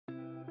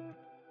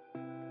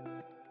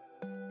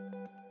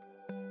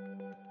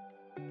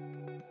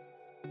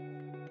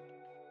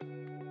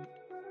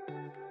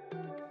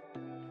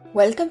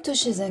Welcome to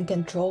She's in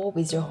Control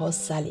with your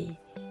host Sally.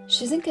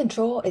 She's in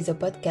Control is a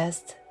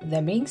podcast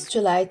that brings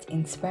to light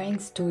inspiring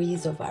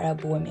stories of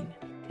Arab women.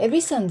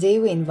 Every Sunday,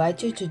 we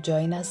invite you to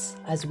join us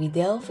as we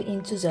delve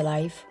into the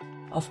life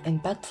of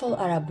impactful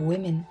Arab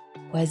women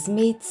who has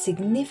made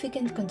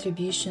significant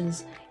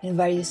contributions in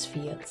various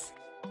fields.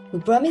 We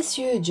promise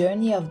you a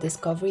journey of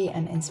discovery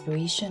and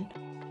inspiration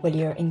where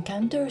you'll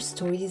encounter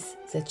stories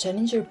that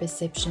challenge your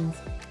perceptions,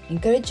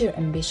 encourage your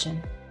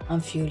ambition,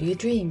 and fuel your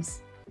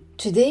dreams.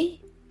 Today,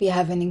 we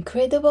have an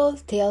incredible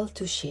tale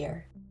to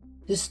share.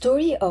 The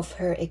story of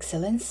Her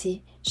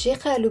Excellency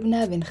Sheikha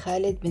Lubna bin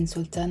Khalid bin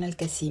Sultan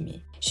al-Qasimi.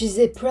 She's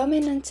a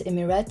prominent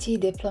Emirati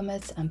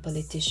diplomat and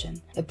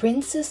politician, a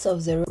princess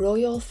of the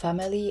royal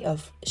family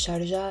of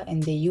Sharjah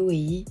in the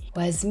UAE who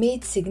has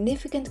made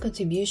significant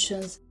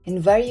contributions in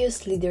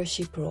various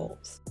leadership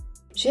roles.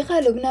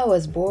 Sheikha Lubna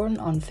was born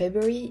on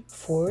February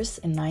 4th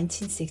in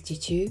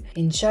 1962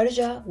 in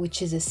Sharjah,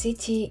 which is a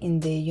city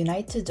in the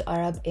United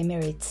Arab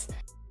Emirates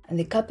and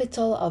the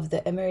capital of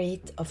the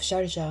Emirate of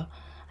Sharjah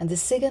and the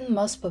second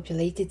most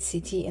populated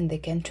city in the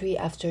country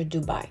after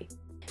Dubai.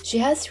 She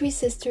has 3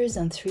 sisters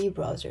and 3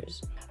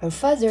 brothers. Her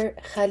father,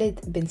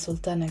 Khalid bin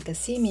Sultan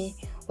al-Qasimi,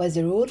 was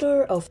the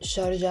ruler of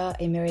Sharjah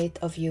Emirate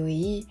of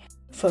UAE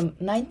from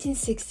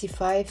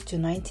 1965 to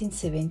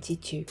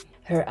 1972.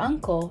 Her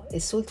uncle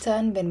is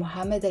Sultan bin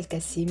Muhammad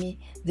al-Qasimi,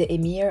 the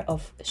Emir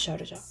of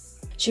Sharjah.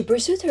 She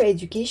pursued her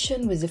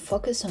education with a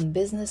focus on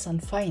business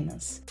and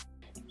finance.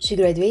 She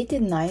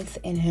graduated 9th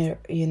in her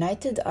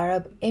United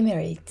Arab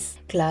Emirates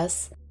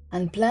class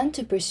and planned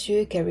to pursue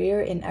a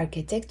career in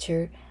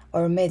architecture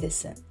or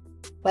medicine.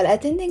 While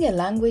attending a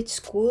language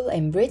school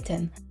in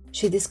Britain,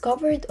 she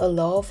discovered a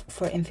love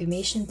for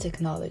information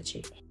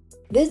technology.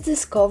 This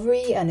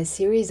discovery and a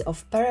series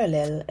of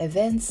parallel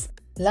events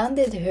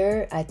landed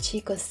her at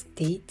Sheikha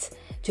State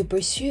to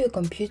pursue a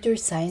computer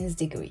science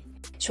degree.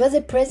 She was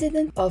the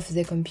president of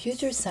the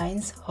Computer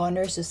Science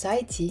Honor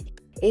Society,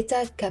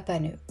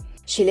 Ep10.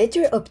 She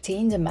later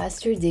obtained a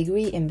master's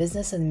degree in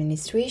business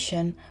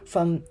administration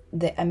from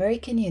the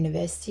American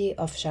University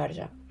of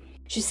Sharjah.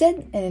 She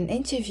said in an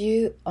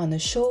interview on a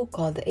show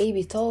called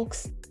Ep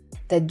Talks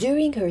that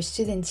during her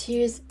student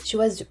years she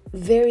was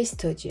very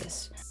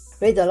studious,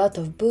 read a lot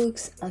of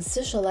books, and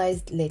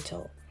socialized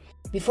little.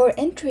 Before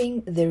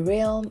entering the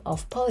realm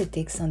of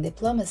politics and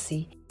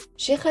diplomacy,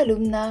 Sheikha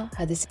Lubna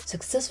had a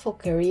successful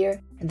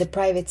career in the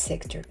private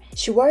sector.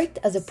 She worked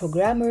as a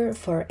programmer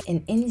for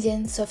an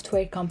Indian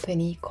software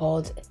company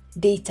called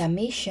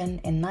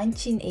Datamation in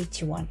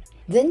 1981.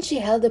 Then she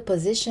held a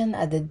position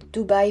at the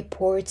Dubai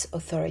Ports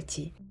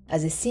Authority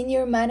as a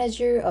senior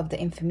manager of the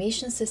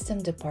information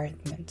system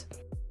department.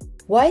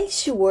 While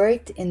she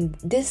worked in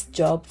this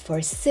job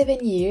for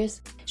 7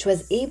 years, she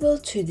was able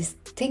to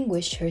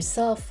distinguish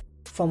herself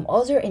from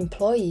other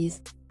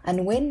employees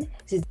and win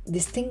the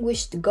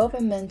Distinguished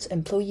Government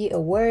Employee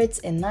Awards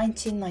in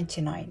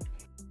 1999.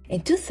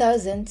 In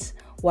 2000,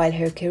 while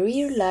her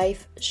career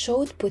life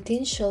showed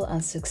potential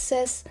and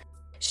success,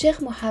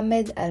 Sheikh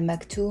Mohammed Al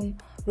Maktoum,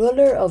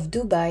 ruler of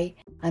Dubai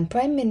and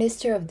Prime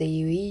Minister of the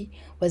UAE,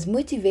 was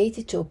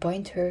motivated to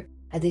appoint her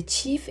as the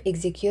Chief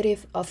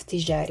Executive of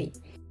Tijari.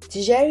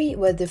 Tijari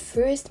was the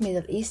first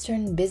Middle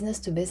Eastern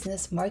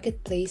business-to-business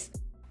marketplace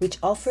which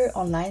offered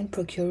online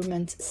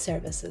procurement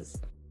services.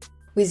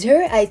 With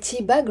her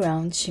IT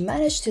background, she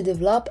managed to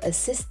develop a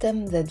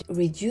system that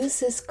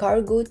reduces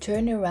cargo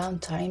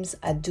turnaround times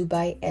at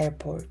Dubai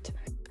Airport.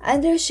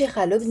 Under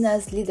Sheikha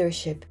Lubna's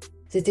leadership,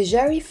 the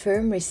Tijari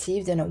firm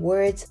received an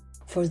award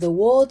for the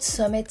World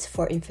Summit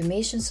for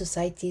Information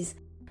Society's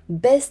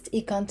Best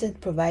E-Content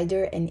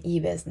Provider in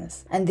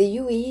E-Business and the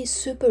UAE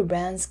Super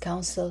Brands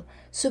Council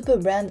Super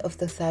Brand of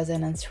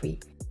 2003.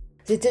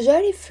 The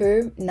Tijari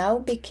firm now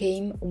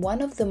became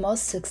one of the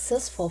most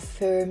successful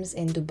firms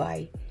in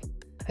Dubai.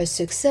 Her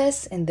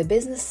success in the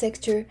business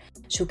sector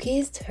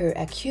showcased her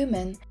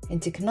acumen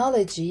in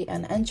technology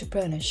and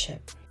entrepreneurship.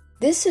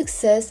 This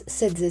success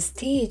set the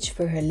stage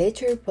for her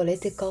later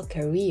political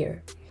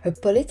career. Her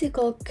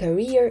political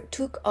career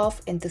took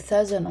off in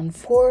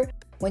 2004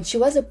 when she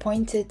was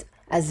appointed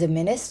as the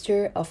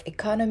Minister of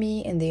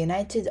Economy in the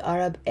United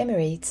Arab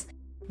Emirates,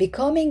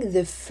 becoming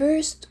the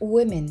first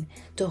woman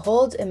to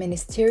hold a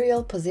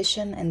ministerial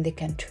position in the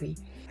country.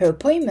 Her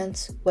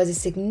appointment was a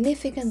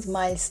significant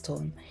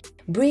milestone,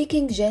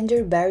 breaking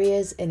gender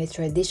barriers in a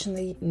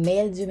traditionally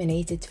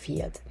male-dominated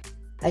field.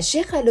 As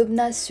Sheikha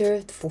Lubna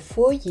served for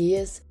 4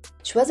 years,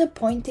 she was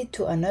appointed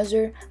to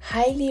another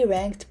highly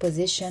ranked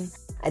position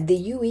at the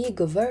UAE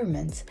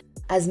government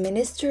as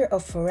Minister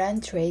of Foreign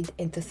Trade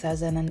in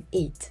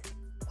 2008.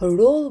 Her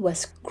role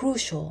was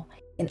crucial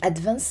in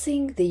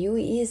advancing the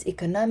UAE's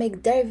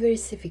economic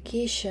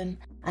diversification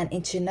and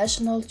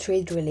international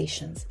trade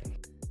relations.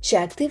 She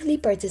actively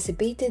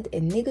participated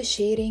in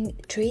negotiating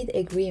trade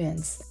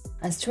agreements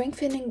and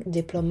strengthening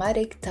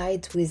diplomatic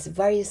ties with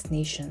various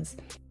nations.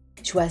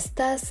 She was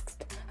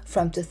tasked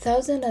from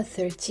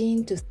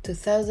 2013 to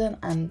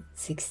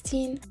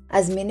 2016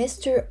 as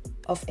Minister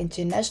of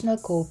International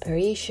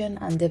Cooperation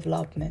and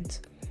Development.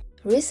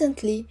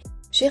 Recently,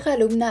 Sheikha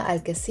Lubna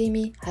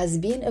Al-Qasimi has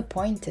been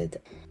appointed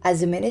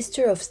as the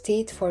Minister of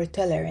State for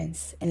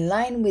Tolerance in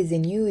line with the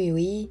new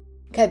UAE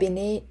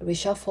cabinet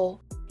reshuffle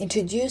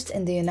introduced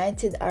in the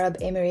United Arab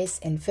Emirates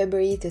in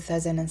February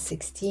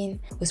 2016,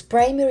 whose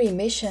primary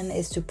mission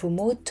is to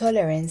promote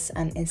tolerance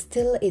and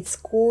instill its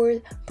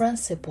core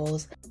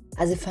principles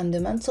as a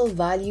fundamental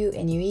value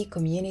in UAE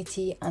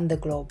community and the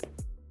globe.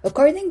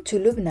 According to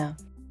Lubna,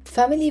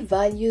 family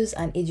values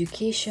and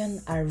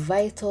education are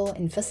vital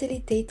in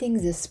facilitating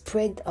the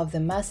spread of the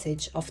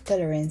message of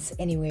tolerance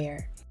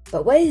anywhere.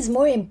 But what is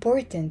more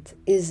important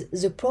is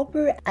the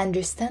proper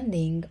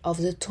understanding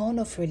of the tone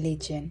of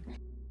religion.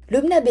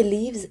 Lubna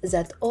believes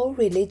that all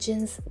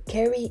religions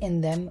carry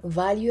in them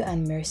value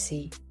and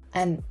mercy,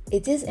 and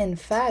it is in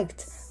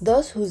fact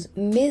those who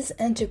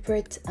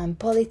misinterpret and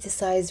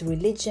politicize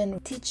religion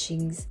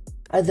teachings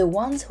are the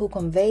ones who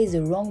convey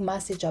the wrong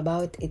message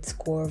about its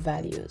core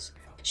values.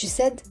 She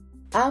said,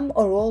 "I'm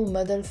a role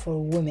model for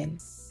women.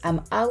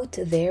 I'm out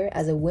there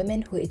as a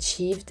woman who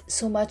achieved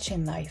so much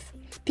in life.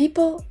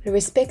 People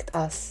respect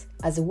us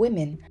as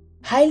women,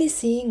 highly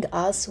seeing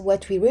us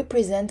what we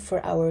represent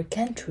for our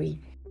country.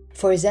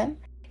 For them,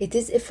 it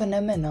is a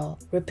phenomenal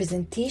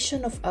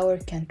representation of our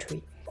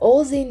country.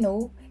 All they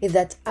know is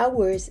that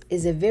ours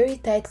is a very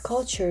tight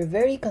culture,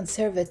 very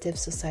conservative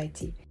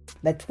society.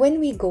 But when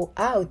we go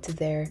out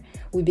there,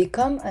 we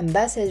become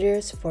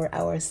ambassadors for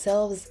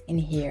ourselves in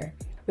here.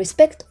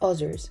 Respect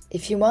others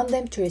if you want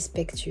them to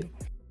respect you.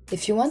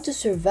 If you want to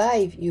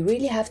survive, you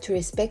really have to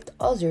respect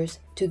others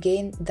to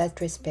gain that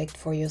respect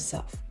for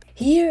yourself."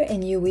 Here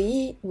in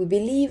UAE, we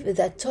believe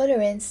that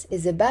tolerance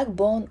is the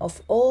backbone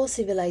of all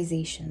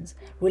civilizations,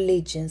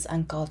 religions,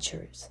 and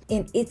cultures.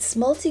 In its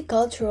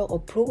multicultural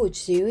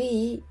approach, the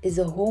UAE is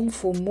a home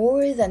for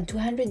more than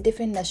 200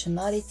 different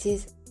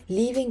nationalities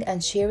living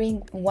and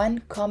sharing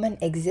one common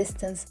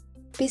existence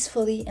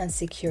peacefully and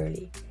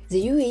securely.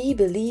 The UAE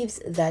believes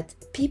that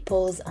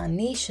peoples and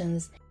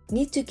nations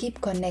need to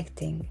keep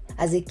connecting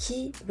as a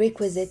key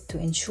requisite to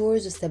ensure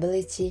the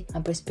stability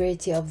and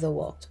prosperity of the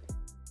world.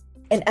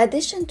 In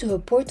addition to her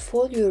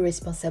portfolio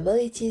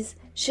responsibilities,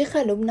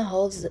 Sheikha Lubna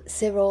holds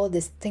several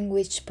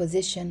distinguished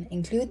positions,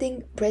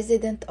 including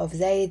President of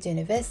Zayed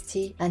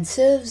University, and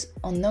serves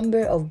on a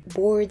number of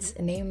boards,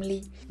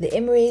 namely the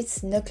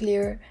Emirates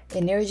Nuclear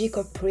Energy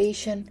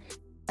Corporation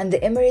and the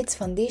Emirates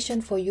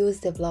Foundation for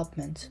Youth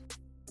Development.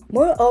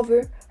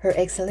 Moreover, Her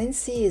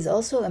Excellency is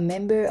also a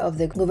member of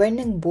the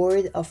governing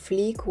board of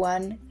Fleek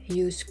 1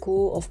 U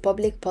School of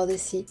Public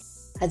Policy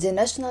at the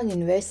National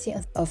University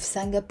of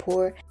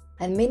Singapore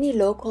and many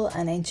local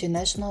and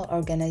international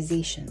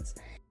organizations.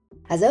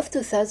 As of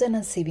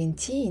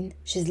 2017,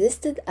 she's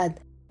listed as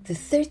the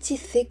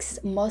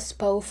 36th most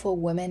powerful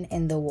woman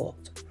in the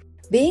world.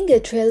 Being a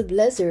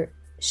trailblazer,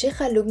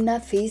 Sheikha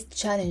Lubna faced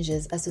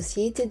challenges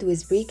associated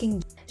with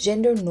breaking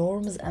gender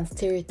norms and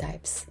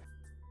stereotypes.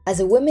 As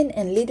a woman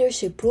in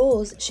leadership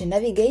roles, she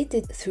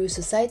navigated through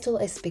societal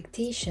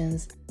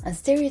expectations and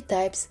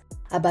stereotypes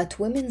about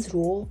women's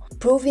role,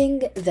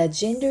 proving that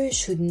gender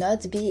should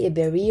not be a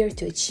barrier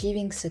to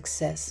achieving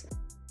success.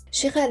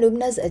 Sheikha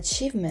Lubna's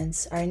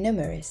achievements are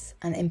numerous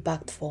and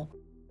impactful.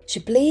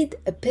 She played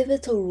a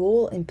pivotal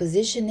role in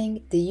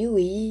positioning the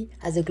UAE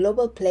as a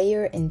global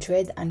player in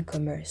trade and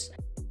commerce.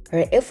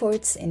 Her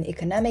efforts in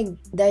economic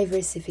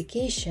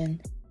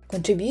diversification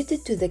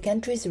contributed to the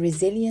country's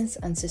resilience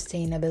and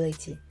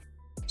sustainability.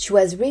 She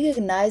was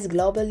recognized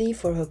globally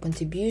for her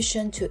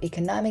contribution to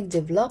economic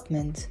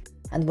development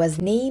and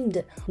was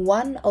named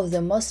one of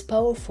the most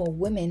powerful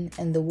women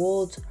in the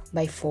world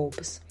by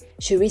Forbes.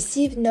 She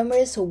received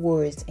numerous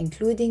awards,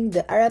 including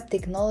the Arab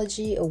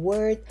Technology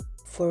Award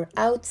for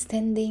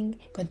Outstanding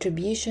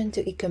Contribution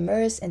to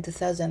E-commerce in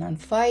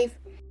 2005.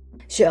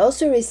 She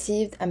also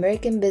received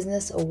American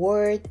Business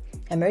Award,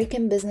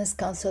 American Business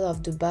Council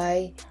of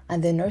Dubai,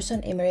 and the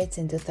Northern Emirates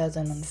in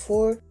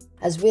 2004,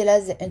 as well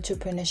as the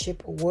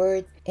Entrepreneurship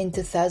Award in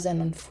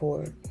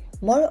 2004.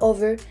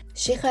 Moreover,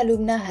 Sheikha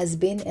Lubna has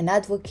been an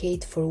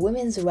advocate for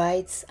women's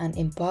rights and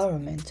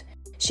empowerment.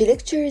 She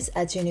lectures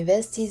at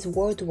universities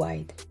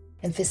worldwide,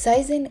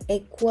 emphasizing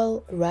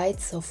equal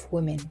rights of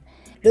women.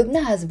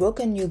 Lubna has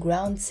broken new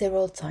ground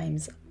several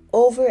times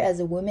over as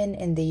a woman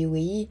in the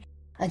UAE,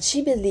 and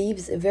she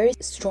believes very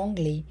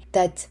strongly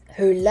that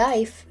her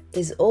life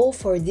is all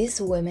for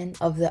these women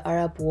of the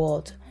Arab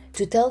world,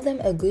 to tell them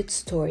a good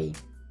story.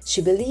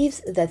 She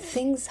believes that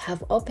things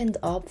have opened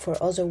up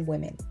for other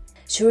women.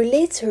 She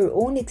relates her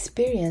own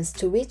experience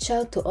to reach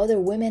out to other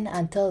women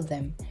and tell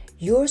them,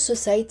 "Your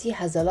society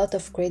has a lot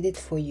of credit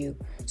for you,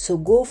 so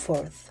go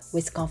forth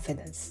with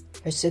confidence."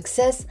 Her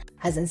success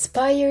has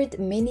inspired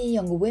many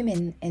young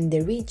women in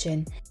the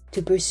region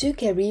to pursue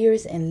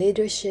careers in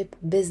leadership,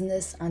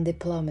 business, and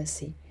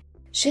diplomacy.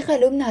 Sheikha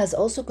Lubna has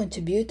also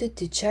contributed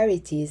to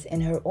charities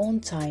in her own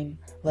time,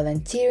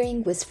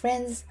 volunteering with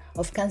Friends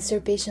of Cancer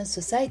Patients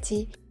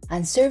Society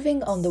and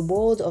serving on the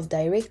board of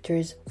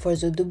directors for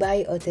the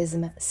Dubai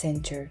Autism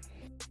Center.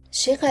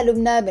 Sheikha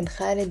Lubna bin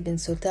Khalid bin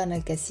Sultan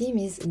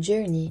al-Qasimi's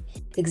journey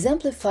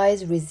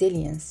exemplifies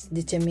resilience,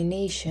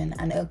 determination,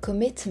 and a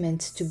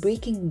commitment to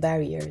breaking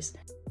barriers.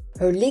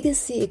 Her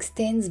legacy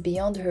extends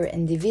beyond her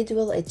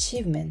individual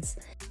achievements,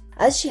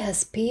 as she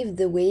has paved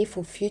the way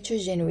for future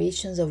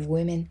generations of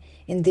women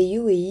in the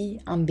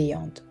UAE and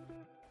beyond.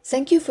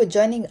 Thank you for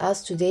joining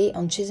us today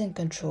on She's in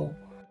Control.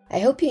 I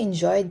hope you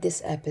enjoyed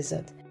this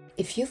episode.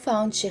 If you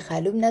found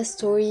Sheikha Lubna's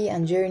story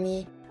and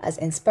journey as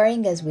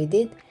inspiring as we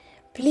did,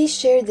 please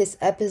share this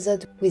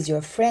episode with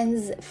your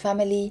friends,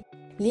 family,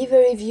 leave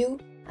a review,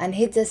 and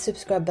hit the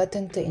subscribe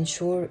button to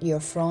ensure you're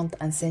front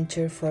and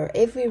center for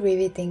every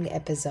riveting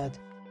episode.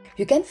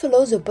 You can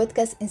follow the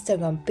podcast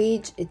Instagram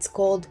page. It's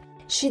called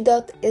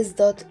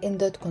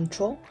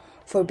she.is.in.control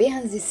for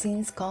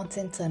behind-the-scenes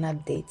content and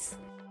updates.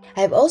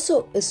 I have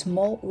also a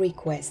small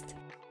request.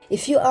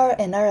 If you are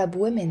an Arab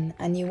woman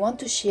and you want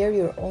to share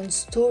your own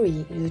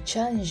story, your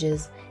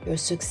challenges, your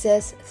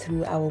success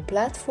through our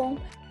platform,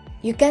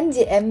 you can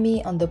DM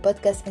me on the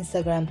podcast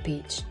Instagram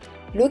page.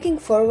 Looking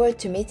forward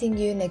to meeting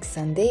you next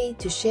Sunday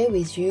to share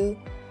with you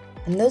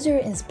another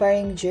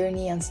inspiring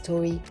journey and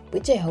story,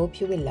 which I hope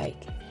you will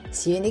like.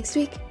 See you next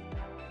week.